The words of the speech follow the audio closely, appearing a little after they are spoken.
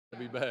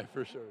Be back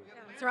for sure.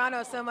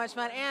 Toronto's so much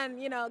fun, and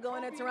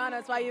going to Toronto,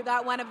 that's why you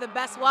got one of the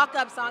best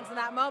walk-up songs in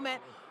that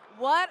moment.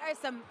 What are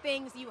some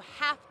things you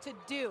have to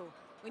do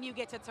when you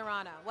get to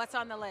Toronto? What's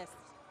on the list?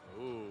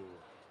 Ooh.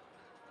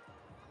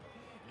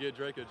 Get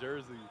Drake a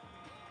jersey.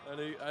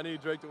 I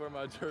need Drake to wear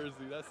my jersey.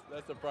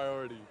 That's a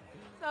priority.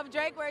 So if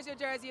Drake wears your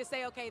jersey, you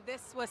say, okay,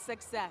 this was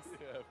success.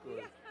 Yeah, of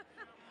course.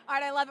 All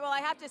right, I love it. Well,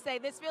 I have to say,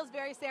 this feels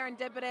very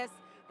serendipitous.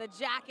 The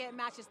jacket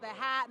matches the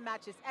hat,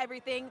 matches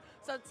everything.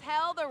 So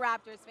tell the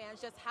Raptors fans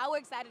just how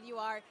excited you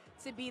are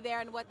to be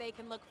there and what they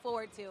can look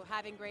forward to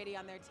having Gradey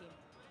on their team.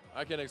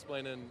 I can't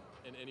explain in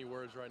any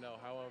words right now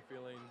how I'm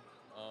feeling.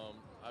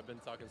 I've been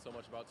talking so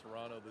much about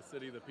Toronto, the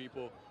city, the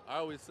people. I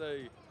always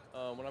say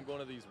when I'm going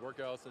to these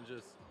workouts and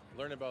just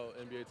learning about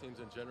NBA teams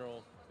in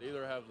general, they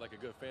either have like a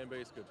good fan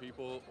base, good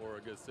people, or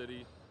a good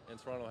city, and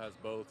Toronto has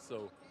both.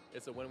 So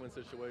it's a win-win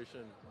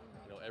situation,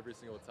 every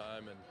single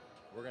time, and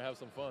we're gonna have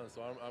some fun.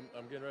 So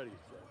I'm getting ready.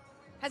 So.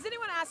 Has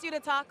anyone asked you to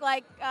talk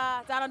like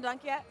Donald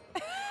Dunk yet?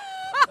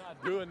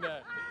 Not doing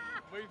that.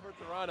 Wait for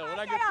Toronto. When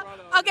I get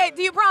Toronto. Okay,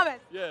 do you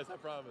promise? Yes, I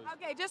promise.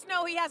 Okay, just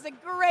know he has a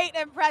great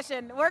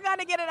impression. We're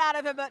gonna get it out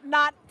of him, but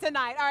not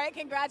tonight. All right,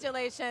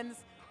 congratulations.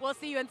 We'll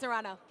see you in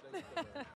Toronto.